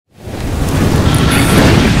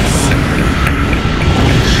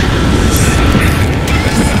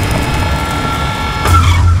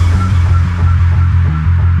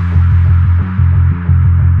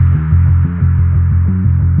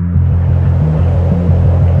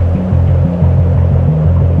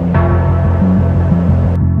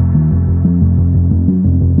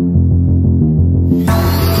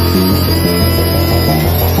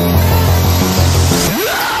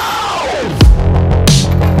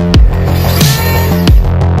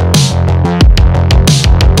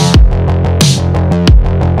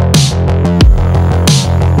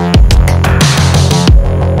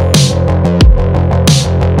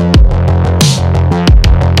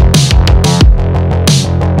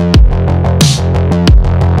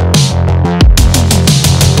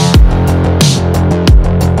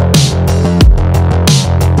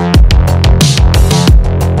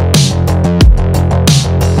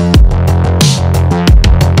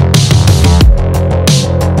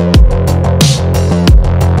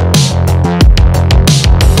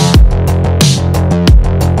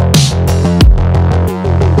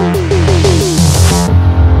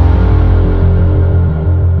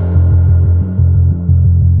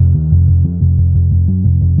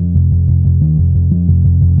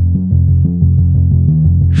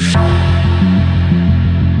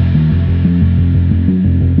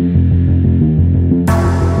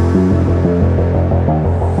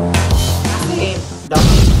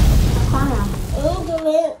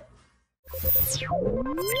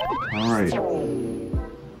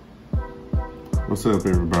What's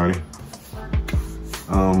up, everybody?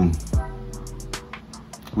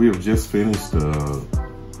 We have just finished the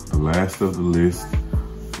last of the list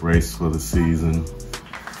race for the season.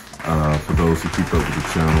 For those who keep up with the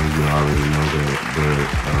channel, you already know that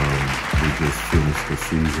we just finished the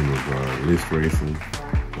season of list racing.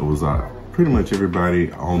 It was pretty much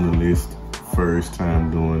everybody on the list, first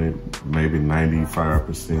time doing it, maybe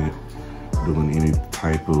 95% doing any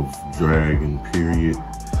type of dragging, period.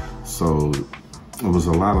 So it was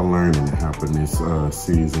a lot of learning that happened this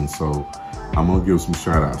season. So I'm gonna give some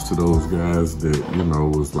shout outs to those guys that, you know,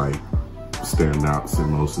 was like standouts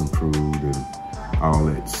and most improved and all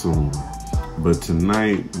that soon. But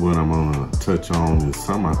tonight, what I'm gonna touch on is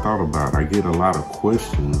something I thought about. I get a lot of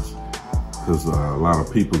questions because a lot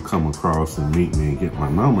of people come across and meet me and get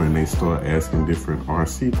my number and they start asking different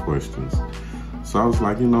RC questions. So I was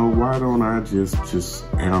like, you know, why don't I just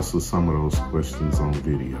answer some of those questions on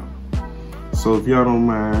video? So if y'all don't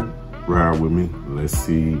mind, ride with me. Let's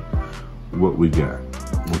see what we got.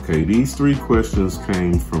 Okay, these 3 questions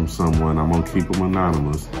came from someone. I'm gonna keep them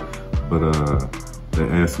anonymous, but they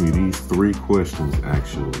asked me these 3 questions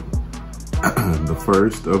actually. The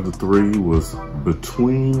first of the 3 was,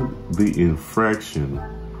 between the infraction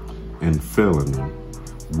and felony,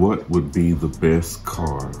 what would be the best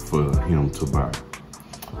car for him to buy,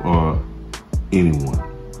 or anyone?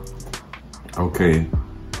 Okay,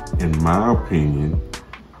 in my opinion,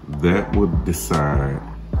 that would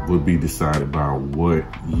be decided by what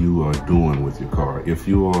you are doing with your car. If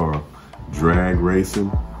you are drag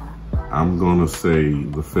racing, I'm gonna say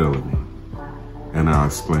the felony, and I'll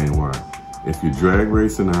explain why. If you're drag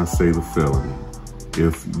racing, I'll say the felony.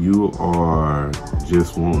 If you are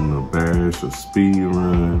just wanting a bash or speed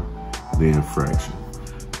run, the infraction.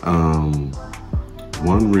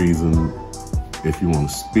 One reason, if you want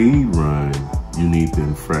to speed run, you need the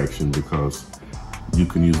infraction because you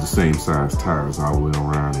can use the same size tires all the way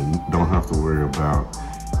around and don't have to worry about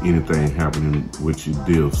anything happening with your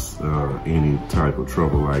diffs, any type of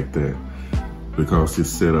trouble like that, because it's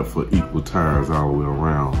set up for equal tires all the way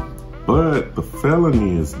around. But the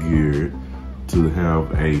felony is geared to have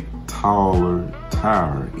a taller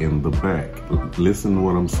tire in the back. Listen to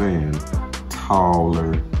what I'm saying,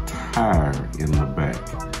 taller tire in the back.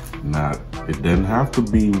 Now, it doesn't have to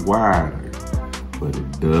be wider, but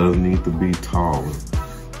it does need to be taller,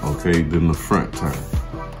 okay, than the front tire.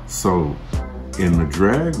 So in the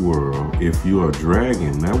drag world, if you are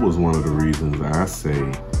dragging, that was one of the reasons I say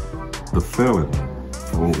the felony.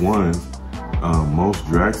 For one, most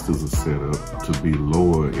dragsters are set up to be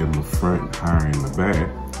lower in the front, higher in the back,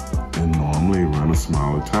 and normally run a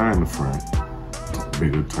smaller tire in the front,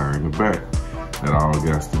 bigger tire in the back. That all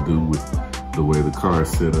got to do with the way the car is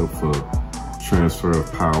set up for transfer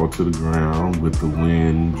of power to the ground with the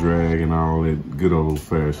wind, drag, and all that good old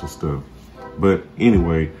fashioned stuff. But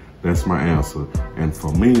anyway, that's my answer. And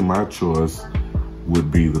for me, my choice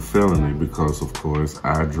would be the felony because, of course,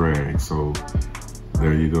 I drag. So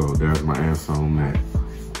there you go. There's my answer on that.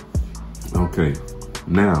 Okay,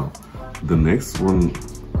 now the next one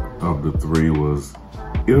of the 3 was,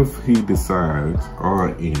 if he decides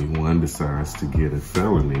or anyone decides to get a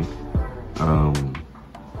felony,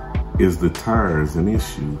 is the tires an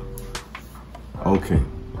issue? Okay,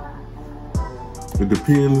 it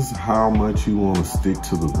depends how much you want to stick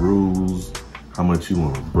to the rules, how much you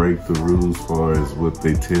want to break the rules as far as what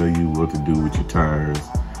they tell you what to do with your tires.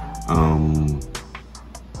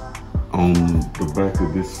 On the back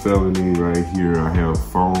of this felony right here, I have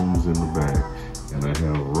foams in the back and I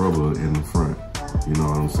have rubber in the front. You know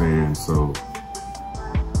what I'm saying? So,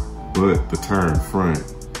 but the tire in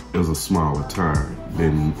front is a smaller tire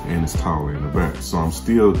and it's taller in the back. So I'm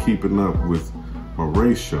still keeping up with my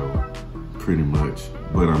ratio pretty much,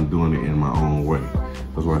 but I'm doing it in my own way.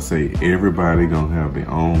 That's why I say everybody gonna have their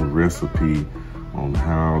own recipe on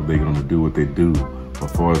how they're gonna do what they do.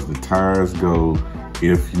 As far as the tires go,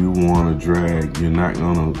 if you want to drag, you're not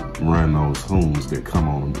gonna run those hooms that come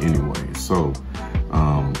on them anyway. So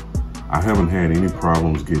I haven't had any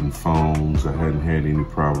problems getting foams. I hadn't had any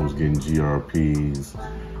problems getting GRPs.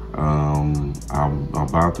 I'm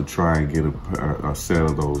about to try and get a set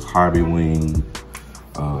of those Hobby Wing,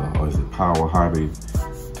 or is it Power Hobby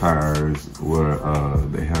tires, where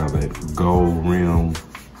they have that gold rim.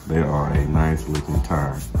 They are a nice looking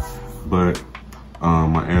tire. But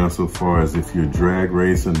my answer as far as if you're drag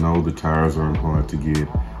racing, no, the tires aren't hard to get,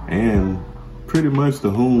 and pretty much the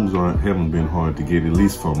hooms haven't been hard to get, at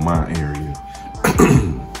least for my area.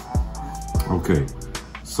 Okay,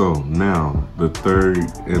 so now the third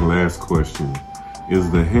and last question: is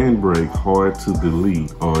the handbrake hard to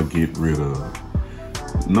delete or get rid of?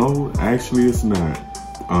 No, actually it's not.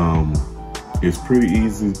 It's pretty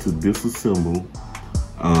easy to disassemble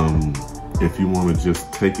if you want to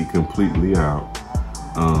just take it completely out.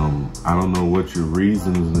 I don't know what your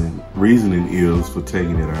reasoning is for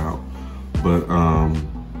taking it out, but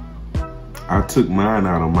I took mine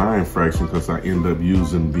out of my infraction because I ended up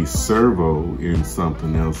using the servo in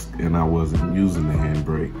something else and I wasn't using the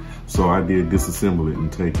handbrake. So I did disassemble it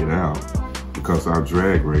and take it out because I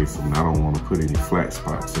drag race and I don't want to put any flat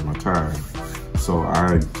spots in my tires. So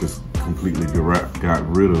I just completely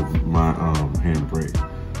got rid of my handbrake.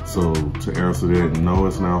 So to answer that, no,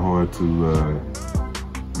 it's not hard to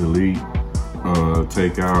delete,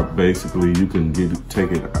 take out. Basically, you can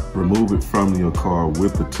remove it from your car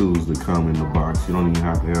with the tools that come in the box. You don't even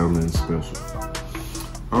have to have anything special.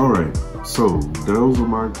 All right, so those are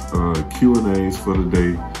my Q&As for the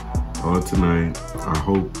day or tonight. I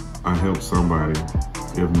hope I helped somebody.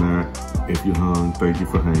 If not, if you hung, thank you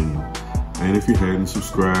for hanging. And if you hadn't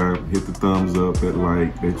subscribed, hit the thumbs up, that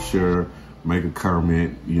like, that share, make a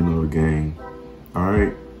comment, you know the game. All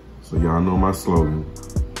right, so y'all know my slogan.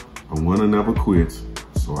 A winner never quits,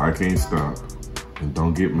 so I can't stop. And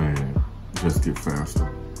don't get mad, just get faster.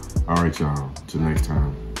 All right, y'all, till next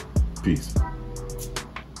time, peace.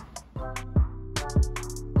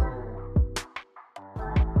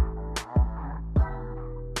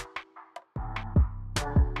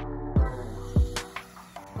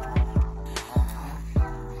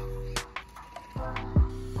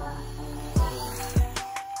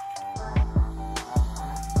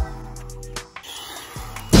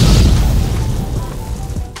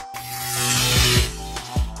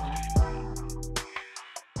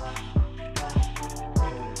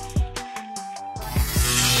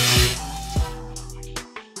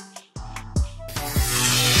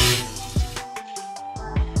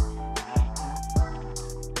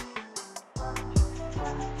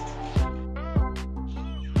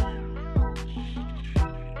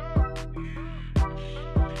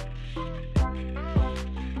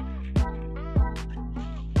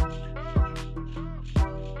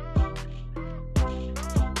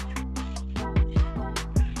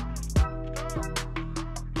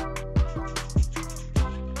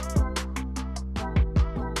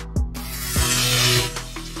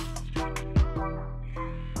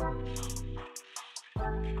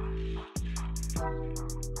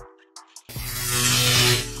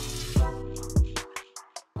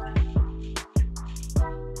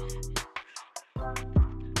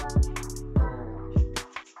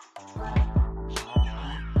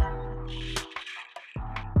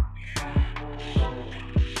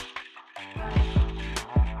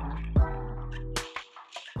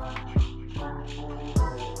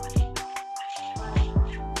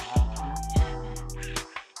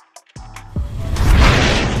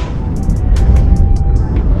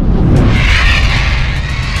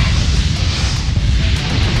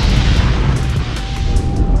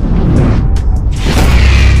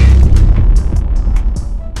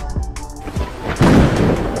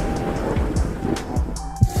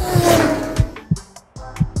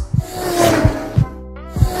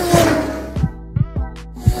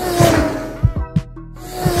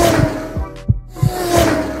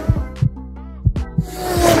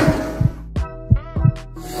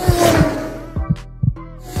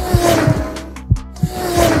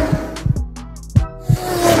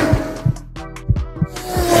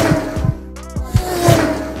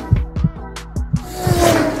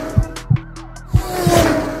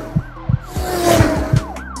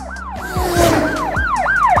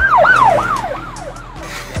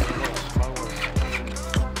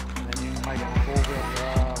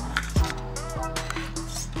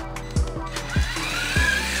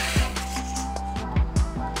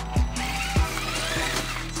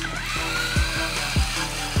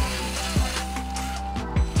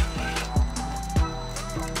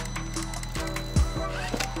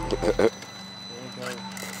 There you go.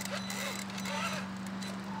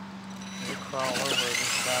 You crawl over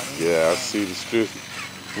it. Yeah, I see the strip.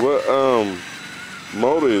 What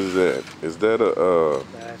motor is that? Is that a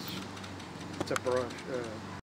That's, it's a brush.